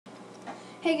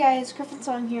Hey guys, Griffin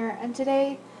Song here, and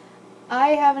today I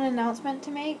have an announcement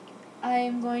to make. I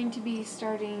am going to be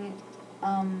starting,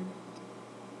 I'm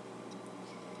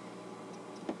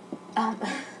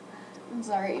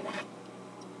sorry,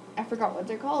 I forgot what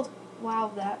they're called.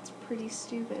 Wow, that's pretty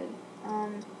stupid.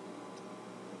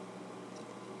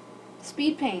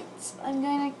 Speed paints.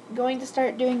 I'm going to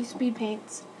start doing speed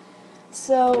paints.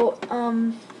 So,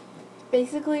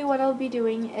 basically what I'll be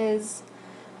doing is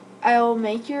I'll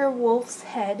make your wolf's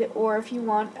head, or if you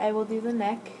want, I will do the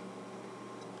neck,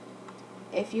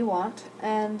 if you want,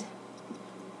 and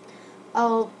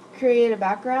I'll create a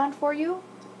background for you,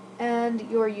 and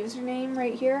your username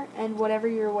right here, and whatever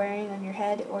you're wearing on your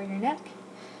head or your neck,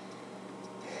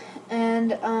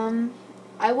 and,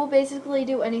 I will basically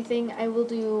do anything. I will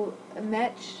do a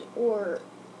match, or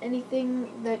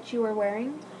anything that you are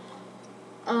wearing.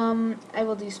 I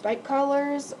will do spike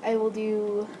collars, I will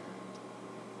do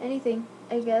anything,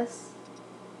 I guess.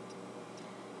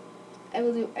 I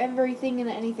will do everything and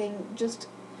anything. Just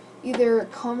either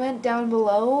comment down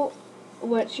below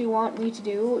what you want me to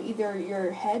do, either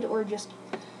your head or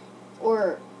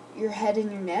your head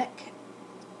and your neck.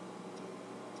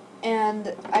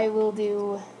 And I will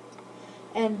do,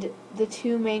 and the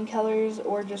two main colors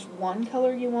or just one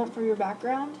color you want for your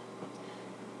background.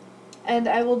 And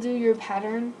I will do your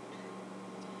pattern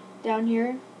down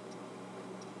here.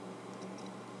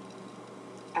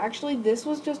 Actually, this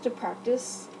was just a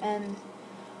practice, and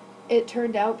it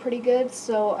turned out pretty good,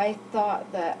 so I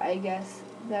thought that I guess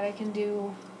that I can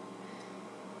do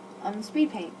speed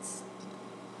paints.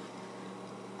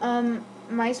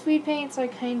 My speed paints are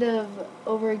kind of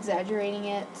over-exaggerating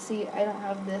it. See, I don't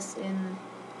have this in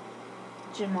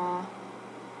Jamaa,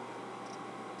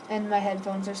 and my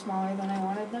headphones are smaller than I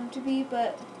wanted them to be,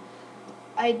 but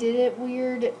I did it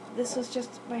weird. This was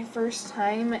just my first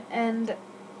time, and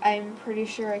I'm pretty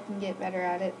sure I can get better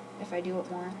at it if I do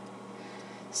it more.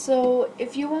 So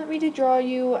if you want me to draw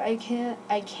you, I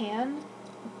can.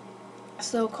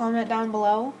 So comment down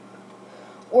below.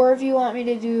 Or if you want me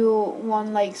to do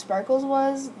one like Sparkles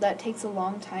was, that takes a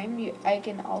long time, I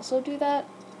can also do that.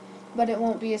 But it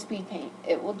won't be a speed paint.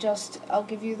 It will just, I'll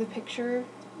give you the picture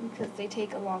because they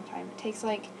take a long time. It takes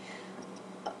like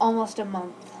almost a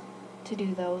month to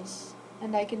do those.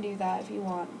 And I can do that if you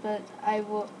want. But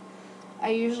I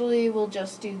usually will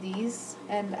just do these,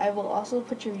 and I will also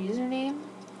put your username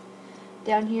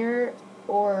down here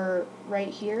or right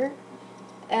here.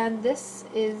 And this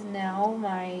is now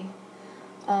my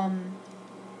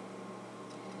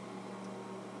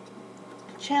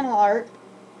channel art.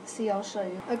 See, I'll show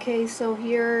you. Okay, so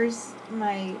here's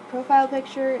my profile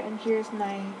picture, and here's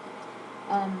my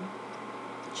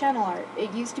channel art.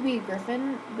 It used to be a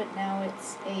griffin, but now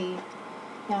it's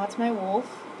my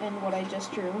wolf, and what I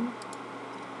just drew.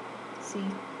 See,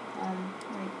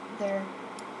 right there,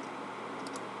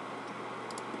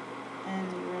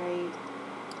 and right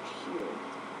here.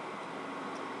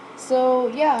 So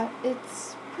yeah,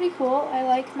 it's pretty cool. I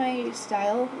like my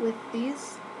style with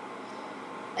these,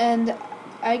 and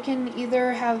I can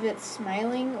either have it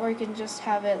smiling, or I can just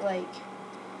have it like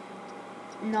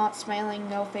not smiling,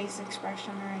 no face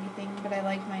expression or anything, but I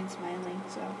like mine smiling,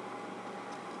 so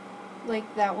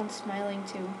like that one's smiling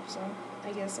too, so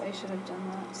I guess I should have done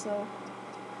that. So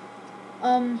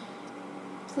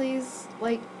please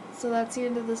so that's the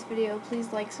end of this video.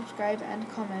 Please like, subscribe, and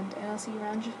comment, and I'll see you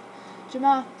around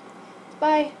Jamaa.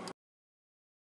 Bye.